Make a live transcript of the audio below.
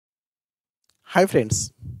Hi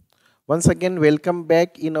friends, once again welcome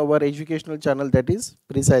back in our educational channel, that is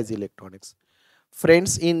Precise Electronics.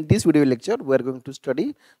 Friends, in this video lecture we are going to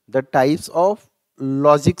study the types of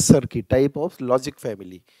logic circuit, type of logic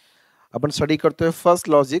family. आपण study करतोय first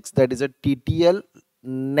logics, that is a TTL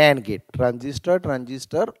NAND gate,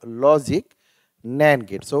 transistor logic NAND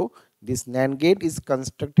gate. So this NAND gate is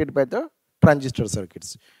constructed by the transistor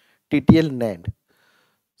circuits, TTL NAND.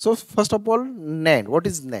 So first of all, NAND. What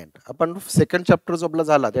is NAND? आपण second chapter जो आपला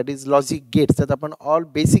झाला, that is logic gates. त्यात आपण all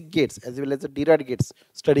basic gates as well as the derived gates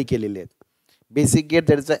study केलेले आहेत. Basic gate,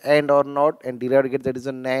 that is a AND or NOT, and derived gate, that is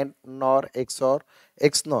a NAND, NOR, XOR,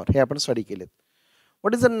 XNOR. हे आपण study केलेत.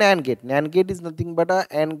 What is a NAND gate? NAND gate is nothing but a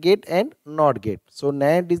AND gate and NOT gate. So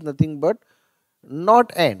NAND is nothing but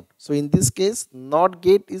not AND. So in this case, NOT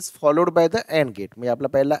gate is followed by the AND gate. म्हणजे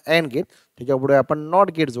आपला पहिला AND gate, त्याच्या पुढे आपण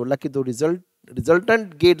NOT gate जोडला की तो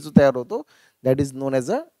resultant gate जो तयार होतो, that is known as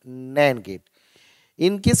a NAND gate.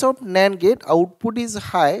 In case of NAND gate, output is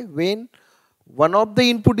high when one of the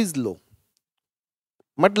input is low.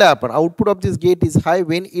 म्हटलं आपण output of this gate is hi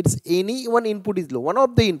when it's any one input is low. One of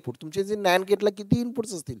the input, तुमचे जे नॅन गेटला किती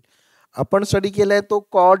inputs असतील आपण study केलाय तो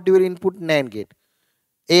code dual input नॅन gate.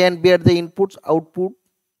 A and B are the inputs, output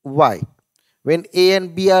Y. When A and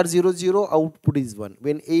B are 0 0, output is 1.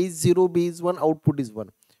 When A is 0, B is 1, output is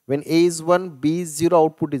 1. When A is 1, B is 0,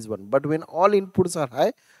 output is 1. But when all inputs are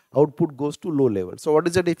high, output goes to low level. So what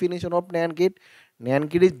is the definition of NAND gate? NAND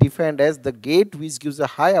gate is defined as the gate which gives a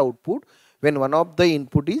high output when one of the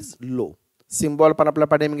input is low. Symbol पण आपला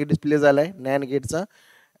पाठीमागे display झालाय NAND गेटचा,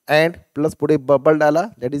 and plus पुढे bubble डाला,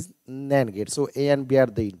 that is NAND gate. So A and B are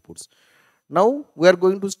the inputs. Now we are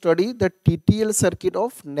going to study the TTL circuit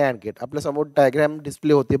of NAND gate. आपल्या समोर diagram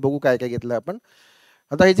display होते, बघू काय काय घेतलं आपण.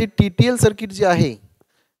 आता हे जे TTL सर्किट जे आहे,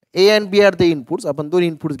 A and B are the inputs. आपण दोन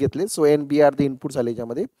इनपुट्स घेतले, सो A and B are the inputs आले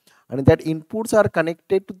याच्यामध्ये, आणि that inputs are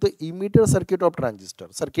connected to the emitter circuit of transistor.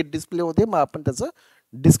 Circuit display होते, मग आपण त्याचं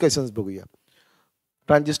डिस्कशन्स बघूया.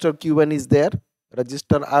 Transistor Q1 is there,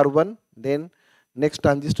 register R1, then next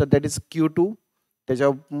transistor that is Q2.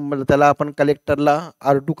 त्याला आपण कलेक्टरला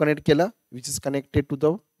R2 connect केला, which is connected to the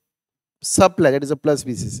supply, that is a plus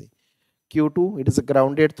VCC. Q2, it is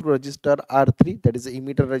grounded through resistor R3, that is the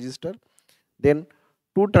emitter resistor. Then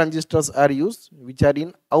two transistors are used which are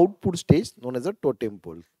in output stage known as a totem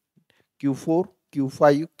pole. Q4,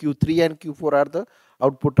 Q5, Q3 and Q4 are the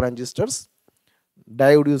output transistors.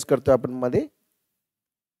 Diode use करतो आपण मध्ये.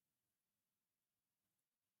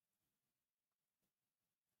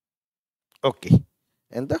 Okay,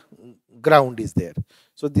 and the ground is there.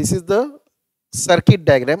 So this is the circuit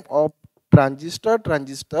diagram of transistor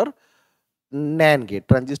NAND gate.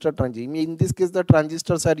 Transistor. In this case, the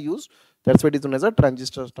transistors are used. That's why it is known as a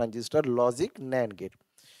transistor logic NAND gate.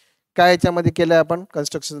 काय याच्यामध्ये केलं आपण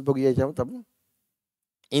constructions बघूया याच्यामध्ये आपण.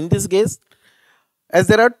 In this case, as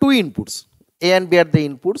there are two inputs, A and B are the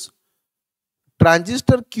inputs.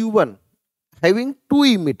 Transistor Q1 having two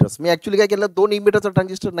emitters. Me actually काय केलं, दोन इमिटरचा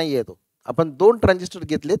ट्रान्झिस्टर नाही आहे तो. आपण दोन ट्रान्झिस्टर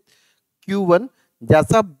घेतलेत Q1,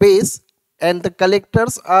 ज्याचा base and the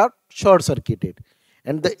collectors are short circuited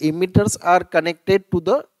and the emitters are connected to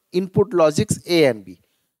the input logics A and B.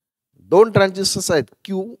 दोन ट्रान्झिस्टर्स आहेत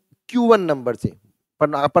Q1 नंबरचे,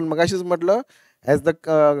 पण आपण मगाशीच म्हटलं as the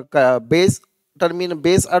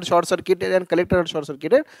base are short circuited and collector are short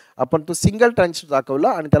circuited. आपण तो single transistor दाखवला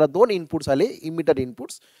आणि त्याला दोन इनपुट्स आले, emitter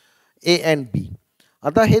inputs A and B.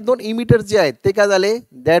 आता हे दोन इमिटर्स जे आहेत ते काय झाले,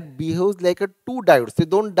 that behaves like a two diodes. ते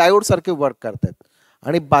दोन डायोड सारखे वर्क करतात.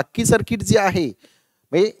 आणि बाकी सर्किट जे आहे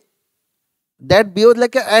म्हणजे that behaves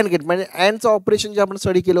like a and gate, म्हणजे अँडचं ऑपरेशन जे आपण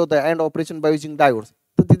स्टडी केलं होतं, and operation by using diodes,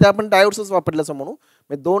 तर तिथे आपण डायोड्सच वापरलं असं म्हणू.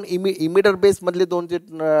 म्हणजे दोन इमिटर बेसमधले दोन जे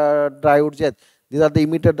डायोड जे आहेत, these are the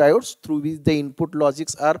emitter diodes through which the input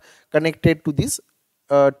logics are connected to this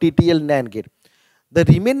TTL NAND gate. The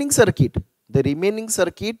remaining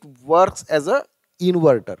circuit works as a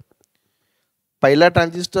inverter. पहिला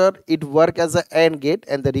transistor it work as a AND gate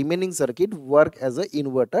and the remaining circuit work as a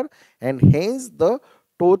inverter, and hence the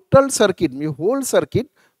total circuit, whole circuit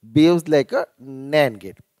behaves like a NAND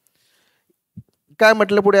gate. काय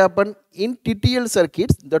म्हटलं पुढे आपण, इन TTL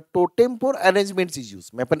circuits the totem pole arrangement is use.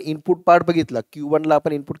 मी आपण input part बघितला, Q1 ला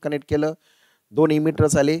आपण input connect केलं, दोन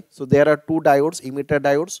इमिटर्स आले, सो there are two diodes, emitter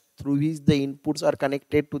diodes through which the inputs are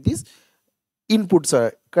connected to this inputs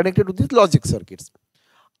connected to this logic circuits.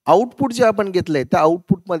 Output जे आपण घेतलंय त्या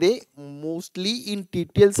आउटपुटमध्ये mostly in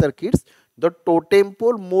TTL circuits the totem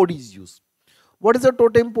pole mode is use. What is a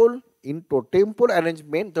totem pole? In totem pole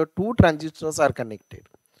arrangement the two transistors are connected.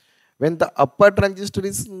 When the upper transistor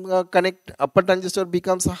is upper transistor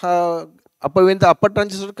becomes when the upper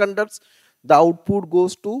transistor conducts, the output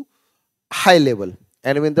goes to high level,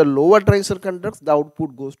 and when the lower transistor conducts, the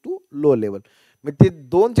output goes to low level. मग ते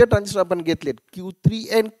दोन जे transistor आपण घेतलेत Q3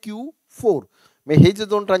 and Q4, मग हे जे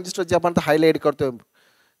दोन transistor जे आपण highlight करतोय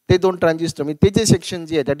ते दोन transistor म्हणजे ते जे सेक्शन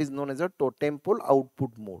जे आहे that is known as a totem pole output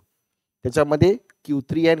mode. त्याच्यामध्ये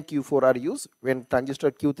Q3 and Q4 are use when transistor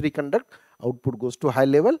Q3 conduct, output goes to high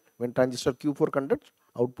level. When transistor Q4 conduct,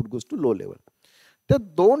 output goes to low level. त्या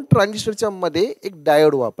दोन ट्रान्झिस्टरच्या मध्ये एक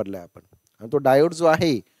diode वापरलाय आपण, आणि तो diode जो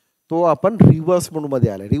आहे तो आपण रिव्हर्स मोडमध्ये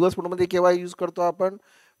आला. रिव्हर्स मोडमध्ये केव्हा यूज करतो आपण?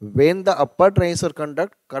 When the upper transistor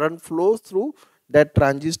conduct current flows through that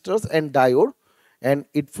transistors and diode and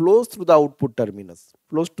it flows through the output terminus,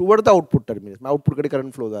 flows toward the output terminus. Output कडे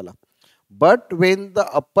current flow झाला. But when the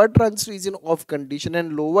upper transistor is in off condition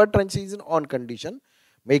and lower transistor is in on condition,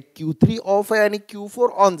 make Q3 off आहे आणि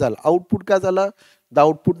Q4 on झाला, output काय झाला? The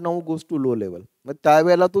output now goes to low level. मग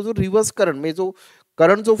त्यावेळेला तो जो reverse current म्हणजे जो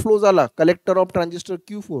करंट जो फ्लो झाला कलेक्टर ऑफ ट्रान्झिस्टर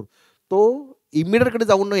Q4 तो इमिडिएटकडे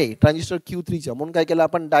जाऊ नये ट्रान्झिस्टर Q3च्या, म्हणून काय केलं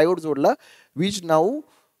आपण? डायोड जोडला which now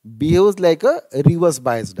behaves like a reverse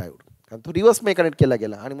bias diode. कारण तो रिव्हर्स मध्ये कनेक्ट केला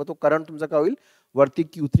गेला आणि मग तो करंट तुमचा काय होईल? वरती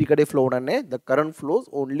Q3 कडे फ्लो होणार नाही. The current flows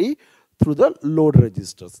only through the load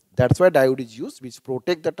resistors. That's why diode is used, which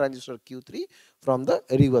protect the transistor Q3 from the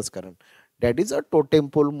reverse current. That is a totem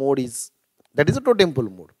pole mode. That is a totem pole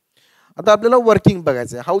mode. आता आपल्याला working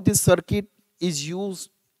बघायचं आहे. How this circuit is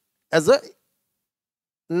used as a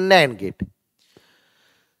NAND gate.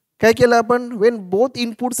 काय केलं आपण? When both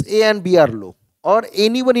inputs A and B are low or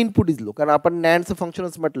any one input is low, कारण आपण NAND चं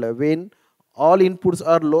फंक्शनच म्हटलं, when all inputs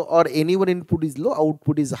are low or any one input is low,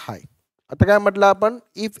 output is high. आता काय म्हटलं आपण?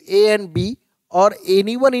 इफ ए अँड बी और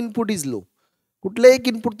any one input is low, कुठलं एक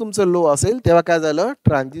इनपुट तुमचं लो असेल तेव्हा काय झालं?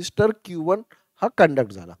 ट्रान्झिस्टर Q1 हा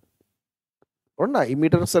कंडक्ट झाला, बरोबर ना?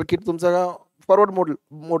 इमिटर सर्किट तुमचा फॉरवर्ड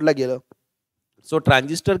मोडला गेलं. सो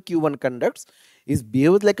transistor Q1 conducts is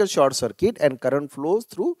behaves like a short circuit and current flows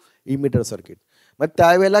through emitter circuit. मग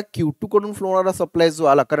त्यावेळेला Q2 कडून फ्लो होणारा सप्लाय जो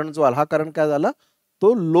आला, करंट जो आला, हा करंट काय झाला?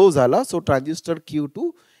 तो लो झाला. सो transistor Q2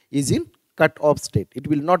 is in cut off state, it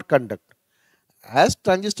will not conduct. As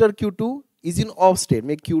transistor Q2 is in of state,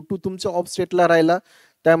 म्हणजे Q2 तुमच्या ऑफ स्टेटला राहिला,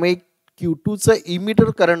 त्यामुळे Q2चा इमिटर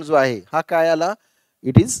करंट जो आहे हा काय आला?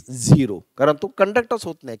 इट इज झिरो, कारण तो कंडक्टच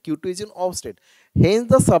होत नाही. Q2 is in of state. Hence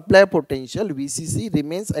the supply potential VCC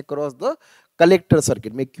remains across the collector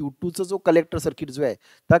circuit. म्हणजे Q2चा जो कलेक्टर सर्किट जो आहे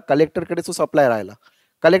त्या कलेक्टरकडे जो सप्लाय राहिला,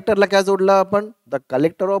 कलेक्टरला काय जोडला आपण? The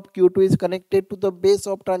collector of Q2 is connected to the base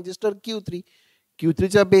of transistor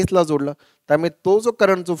Q3च्या बेसला जोडला. त्यामुळे तो जो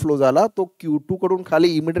करंट जो फ्लो झाला तो Q2 कडून खाली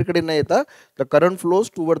इमिटरकडे न येता the current flows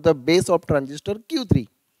toward the base of transistor Q3.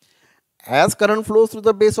 As current flows through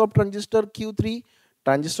the base of transistor Q3,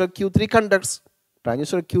 transistor Q3 conducts.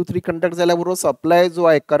 Transistor Q3 conduct झाल्याबरोबर supply जो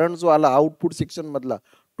आहे, करंट जो आला आउटपुट सेक्शन मधला,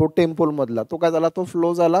 तो टेम्पोल मधला, तो काय झाला? तो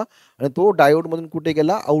फ्लो झाला आणि तो डायोड मधून कुठे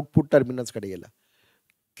गेला? आउटपुट टर्मिनल्स कडे गेला.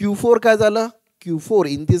 Q4 काय झालं? Q4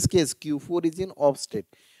 in this case Q4 is in off state.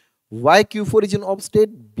 Why Q4 is in off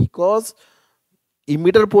state? Because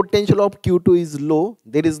emitter potential of Q2 is low.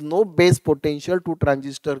 There is no base potential to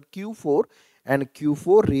transistor Q4 and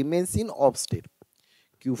Q4 remains in off state.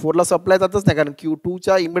 Q4 La supply जातच नाही, कारण Q2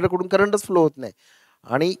 च्या emitter कडून करंटच flow होत नाही,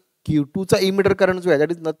 आणि Q2 चा emitter current जो आहे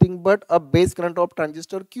that is nothing but a base current of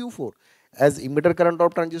transistor Q4. As emitter current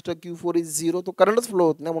of transistor Q4 is zero, तो करंटच फ्लो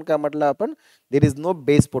होत नाही, म्हणून काय म्हटलं आपण? There is no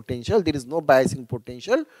base potential, there is no biasing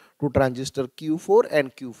potential to transistor Q4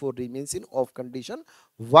 and Q4 remains in off condition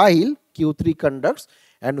while Q3 conducts,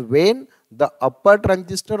 and when the upper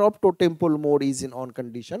transistor of totem pole mode is in on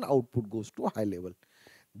condition, output goes to high level.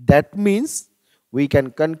 That means we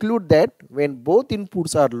can conclude that when both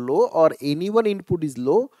inputs are low or any one input is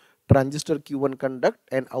low, transistor Q1 conduct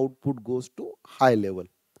and output goes to high level.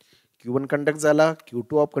 Q1 conduct झाला,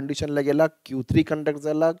 Q2 of कंडिशनला गेला, Q3 conduct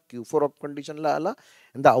झाला, Q4 of कंडिशनला आला,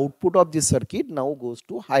 and the output of this circuit now goes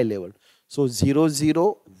to high level. So 0 0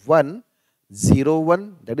 1 0 1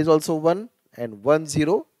 that is also 1 and 1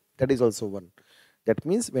 0 that is also 1. That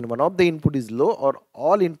means when one of the input is low or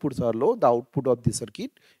all inputs are low, the output of the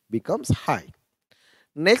circuit becomes high.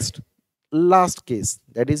 Next, last case,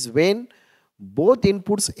 that is when both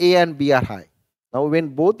inputs A and B are high. Now when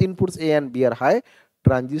both inputs A and B are high,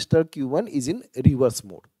 transistor Q1 is in reverse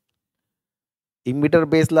mode. Emitter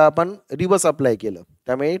बेसला आपण reverse apply केलं,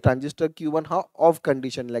 त्यामुळे transistor Q1 हा of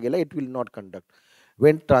कंडिशनला गेला, it will not conduct.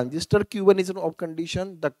 When transistor Q1 is in off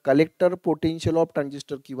condition, the collector potential of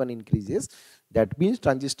transistor Q1 increases. That means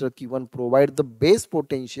transistor Q1 provides the base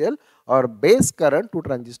potential or base current to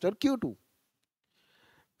transistor Q2.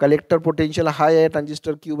 Collector potential high आहे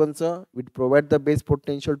transistor Q1 चा, it provide the base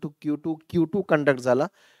potential to Q2. Q2 conduct झाला,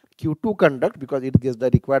 Q2 conduct because it gives the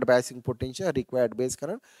required biasing potential, required base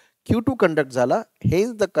current. Q2 conduct झाला,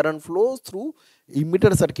 hence the current flows through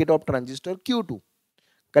emitter circuit of transistor Q2.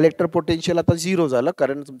 Collector potential आता 0 झालं,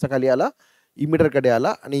 current तुमचा खाली आला, emitter कडे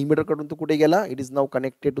आला आणि इमिटर कडून तो कुठे गेला, it is now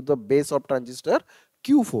connected to the base of transistor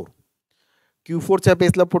Q4. Q4 च्या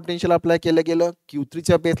बेसला पोटेन्शियल अप्लाय केलं गेलं, Q3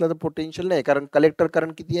 च्या बेसला तर पोटेन्शियल नाही, कारण कलेक्टर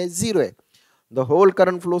करंट किती आहे, 0 आहे. The whole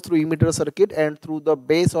current flows through emitter circuit and through the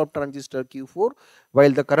base of transistor Q4,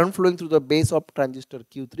 while the current flowing through the base of transistor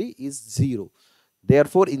Q3 is 0.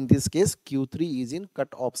 Therefore, in this case, Q3 is in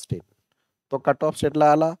cut-off state. तो cut-off state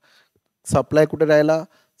ला आला, supply कुठे राहिला,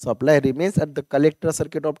 supply remains at the collector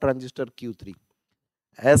circuit of transistor Q3.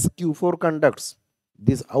 As Q4 conducts,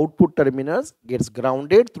 this output terminals gets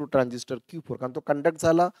grounded through transistor Q4. कारण तो conduct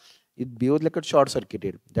झाला, it behaves like a short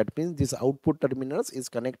circuited. That means this output terminals is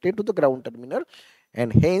connected to the ground terminal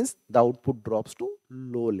and hence the output drops to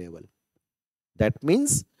low level. That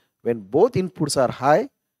means when both inputs are high,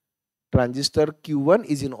 transistor Q1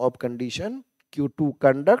 is in off condition, Q2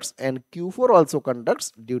 conducts and Q4 also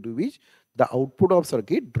conducts, due to which the output of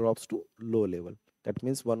circuit drops to low level. That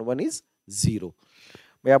means 1 is 0.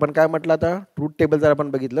 म्हणजे आपण काय म्हटलं आता, truth table जर आपण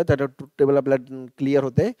बघितलं तर truth table आपल्याला क्लिअर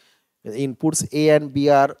होते. Inputs A and B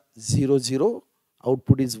are 0 0,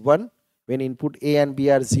 output is 1. When input A and B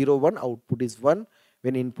are 0 1, output is 1.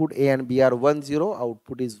 When input A and B are 1 0,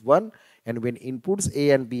 output is 1. And when inputs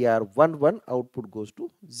A and B are 1 1, output goes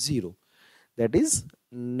to 0. That is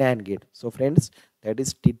NAND gate. So friends, that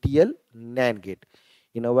is TTL NAND gate.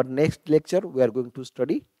 In our next lecture, we are going to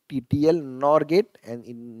study TTL NOR gate, and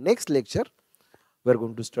in next lecture, we are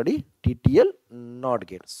going to study TTL NOT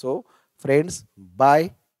gate. So friends,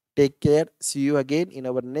 bye, take care, see you again in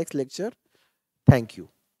our next lecture. Thank you,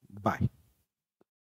 bye.